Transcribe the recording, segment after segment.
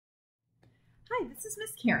Hi, this is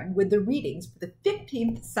Miss Karen with the readings for the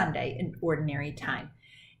 15th Sunday in Ordinary Time.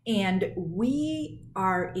 And we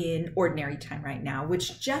are in Ordinary Time right now,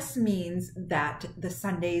 which just means that the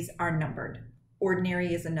Sundays are numbered.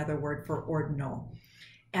 Ordinary is another word for ordinal.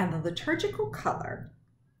 And the liturgical color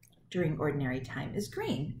during Ordinary Time is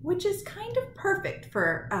green, which is kind of perfect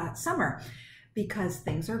for summer because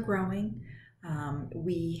things are growing.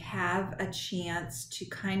 We have a chance to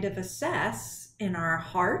kind of assess in our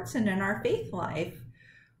hearts and in our faith life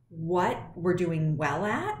what we're doing well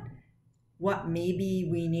at, what maybe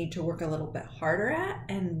we need to work a little bit harder at,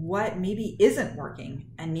 and what maybe isn't working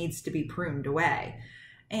and needs to be pruned away.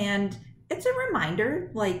 And it's a reminder,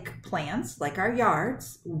 like plants, like our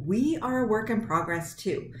yards, we are a work in progress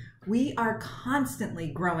too. We are constantly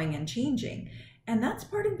growing and changing. And that's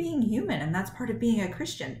part of being human, and that's part of being a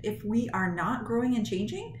Christian. If we are not growing and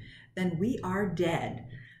changing, then we are dead.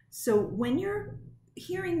 So when you're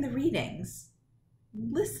hearing the readings,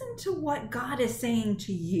 listen to what God is saying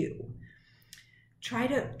to you. Try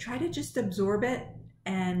to just absorb it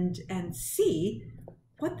and see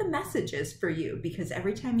what the message is for you, because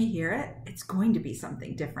every time you hear it, it's going to be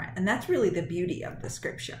something different. And that's really the beauty of the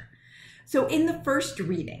scripture. So in the first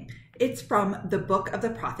reading, it's from the book of the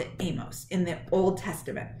prophet Amos in the Old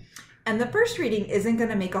Testament. And the first reading isn't going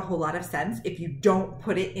to make a whole lot of sense if you don't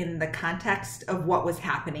put it in the context of what was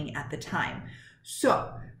happening at the time.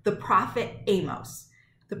 So the prophet Amos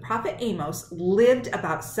lived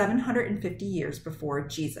about 750 years before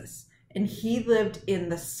Jesus. And he lived in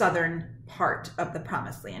the southern part of the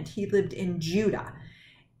Promised Land. He lived in Judah.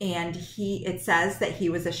 And it says that he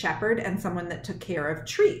was a shepherd and someone that took care of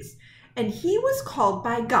trees. And he was called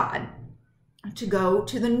by God to go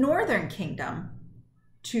to the northern kingdom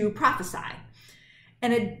to prophesy.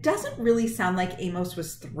 And it doesn't really sound like Amos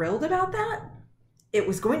was thrilled about that. It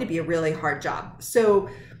was going to be a really hard job. So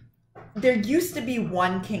there used to be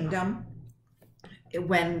one kingdom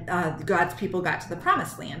when God's people got to the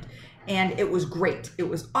Promised Land. And it was great. It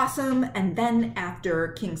was awesome. And then after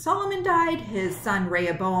King Solomon died, his son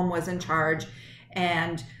Rehoboam was in charge.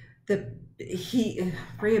 And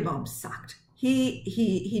Rehoboam sucked.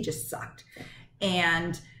 He just sucked.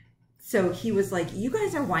 And so he was like, you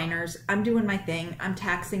guys are whiners. I'm doing my thing. I'm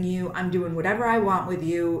taxing you. I'm doing whatever I want with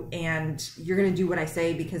you. And you're going to do what I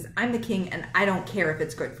say because I'm the king and I don't care if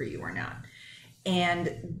it's good for you or not.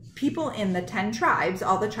 And people in the 10 tribes,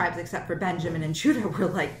 all the tribes except for Benjamin and Judah, were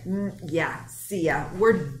like, yeah, see ya.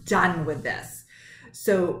 We're done with this.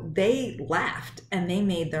 So they left and they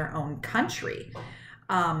made their own country.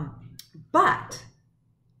 But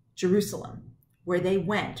Jerusalem, where they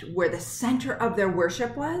went, where the center of their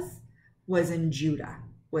worship was in Judah,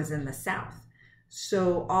 was in the south.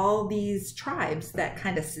 So all these tribes that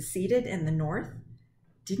kind of seceded in the north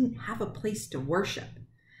didn't have a place to worship.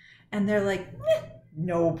 And they're like,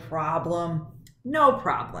 no problem, no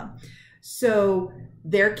problem. So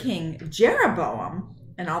their king Jeroboam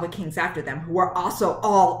and all the kings after them, who were also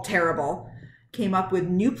all terrible, came up with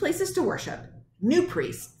new places to worship, new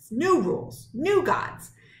priests, new rules, new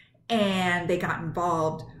gods. And they got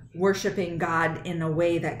involved worshiping God in a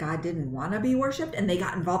way that God didn't want to be worshiped. And they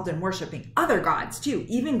got involved in worshiping other gods too,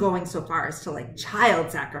 even going so far as to like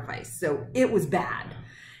child sacrifice. So it was bad.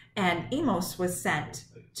 And Amos was sent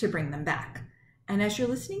to bring them back. And as you're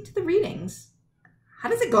listening to the readings, how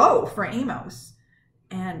does it go for Amos?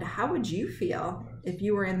 And how would you feel if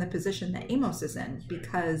you were in the position that Amos is in?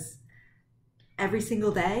 Because every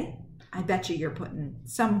single day, I bet you you're putting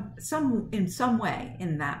in some way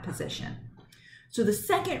in that position. So the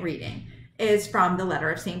second reading is from the letter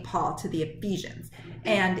of St. Paul to the Ephesians.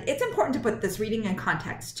 And it's important to put this reading in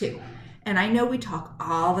context too. And I know we talk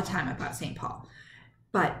all the time about St. Paul,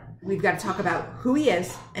 but we've got to talk about who he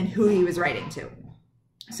is and who he was writing to.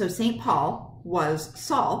 So St. Paul was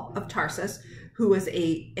Saul of Tarsus, who was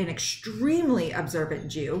an extremely observant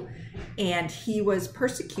Jew, and he was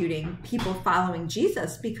persecuting people following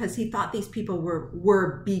Jesus because he thought these people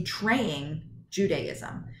were betraying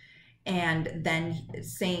Judaism. And then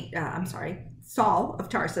Saul of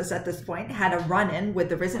Tarsus at this point had a run-in with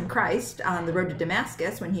the risen Christ on the road to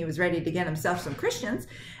Damascus when he was ready to get himself some Christians,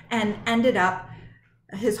 and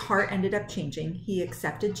his heart ended up changing. He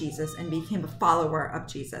accepted Jesus and became a follower of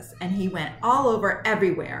Jesus. And he went all over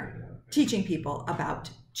everywhere teaching people about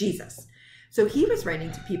Jesus. So he was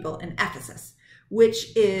writing to people in Ephesus,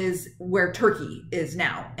 which is where Turkey is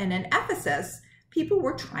now. And in Ephesus, people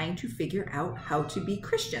were trying to figure out how to be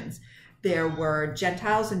Christians. There were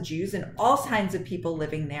Gentiles and Jews and all kinds of people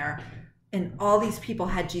living there. And all these people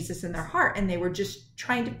had Jesus in their heart, and they were just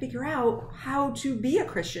trying to figure out how to be a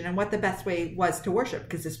Christian and what the best way was to worship,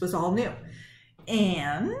 because this was all new.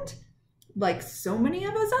 And like so many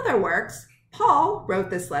of his other works, Paul wrote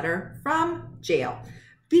this letter from jail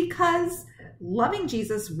because loving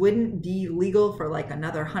Jesus wouldn't be legal for like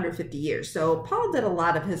another 150 years. So Paul did a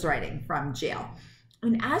lot of his writing from jail.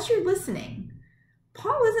 And as you're listening,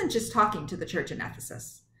 Paul isn't just talking to the church in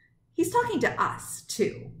Ephesus. He's talking to us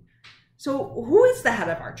too. So who is the head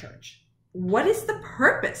of our church? What is the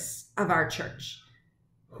purpose of our church?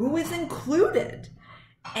 Who is included?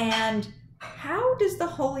 And how does the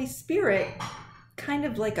Holy Spirit kind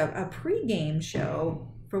of like a pregame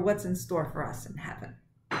show for what's in store for us in heaven?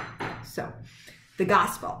 So the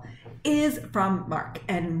gospel is from Mark,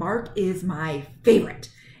 and Mark is my favorite.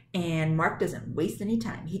 And Mark doesn't waste any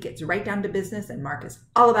time. He gets right down to business, and Mark is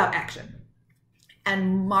all about action.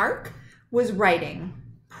 And Mark was writing,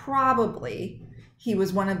 probably, he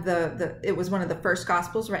was one of it was one of the first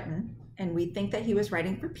gospels written, and we think that he was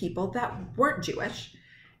writing for people that weren't Jewish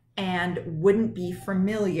and wouldn't be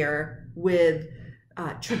familiar with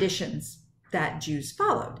traditions that Jews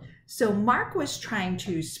followed. So Mark was trying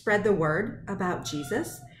to spread the word about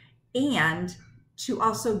Jesus and to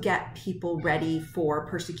also get people ready for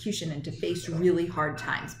persecution and to face really hard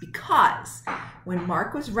times, because when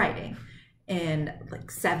Mark was writing in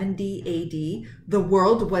like 70 AD, the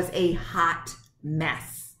world was a hot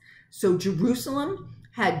mess. So Jerusalem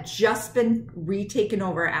had just been retaken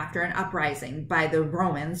over after an uprising by the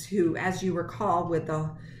Romans, who, as you recall,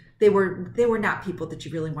 they were not people that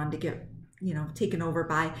you really wanted to get taken over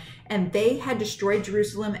by, and they had destroyed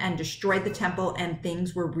Jerusalem and destroyed the temple, and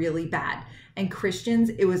things were really bad. And Christians,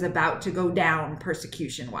 it was about to go down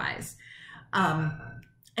persecution wise. And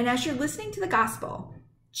as you're listening to the gospel,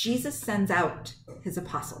 Jesus sends out his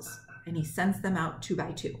apostles, and he sends them out 2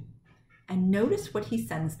 by 2. And notice what he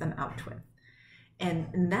sends them out with.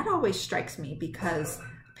 And that always strikes me, because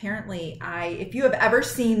apparently if you have ever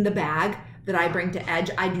seen the bag that I bring to Edge,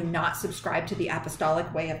 I do not subscribe to the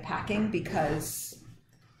apostolic way of packing, because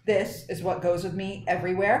this is what goes with me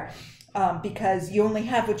everywhere, because you only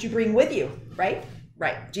have what you bring with you, right?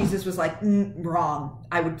 Right. Jesus was like, wrong.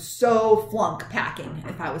 I would so flunk packing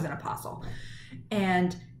if I was an apostle.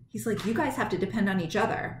 And he's like, you guys have to depend on each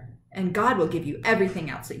other, and God will give you everything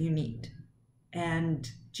else that you need. And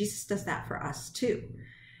Jesus does that for us too.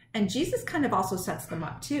 And Jesus kind of also sets them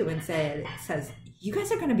up too and says, you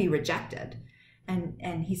guys are going to be rejected.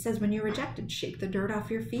 And he says, when you're rejected, shake the dirt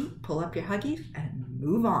off your feet, pull up your Huggies, and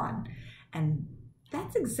move on. And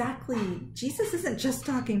that's exactly, Jesus isn't just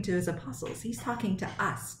talking to his apostles. He's talking to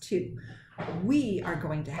us too. We are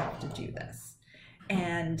going to have to do this.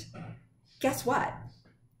 And guess what?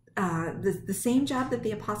 The same job that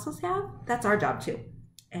the apostles have, that's our job too.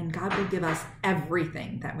 And God will give us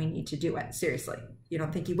everything that we need to do it. Seriously. You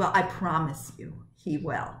don't think he will? I promise you, he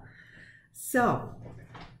will. So,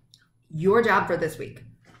 your job for this week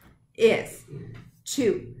is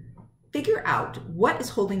to figure out what is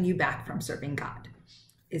holding you back from serving God.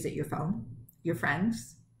 Is it your phone, your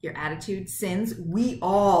friends, your attitude, sins? We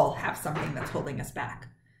all have something that's holding us back.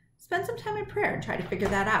 Spend some time in prayer and try to figure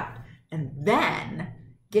that out. And then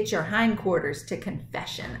get your hindquarters to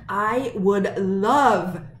confession. I would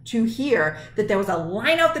love to hear that there was a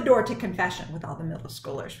line out the door to confession with all the middle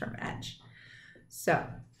schoolers from Edge. So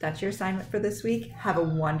that's your assignment for this week. Have a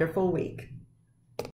wonderful week.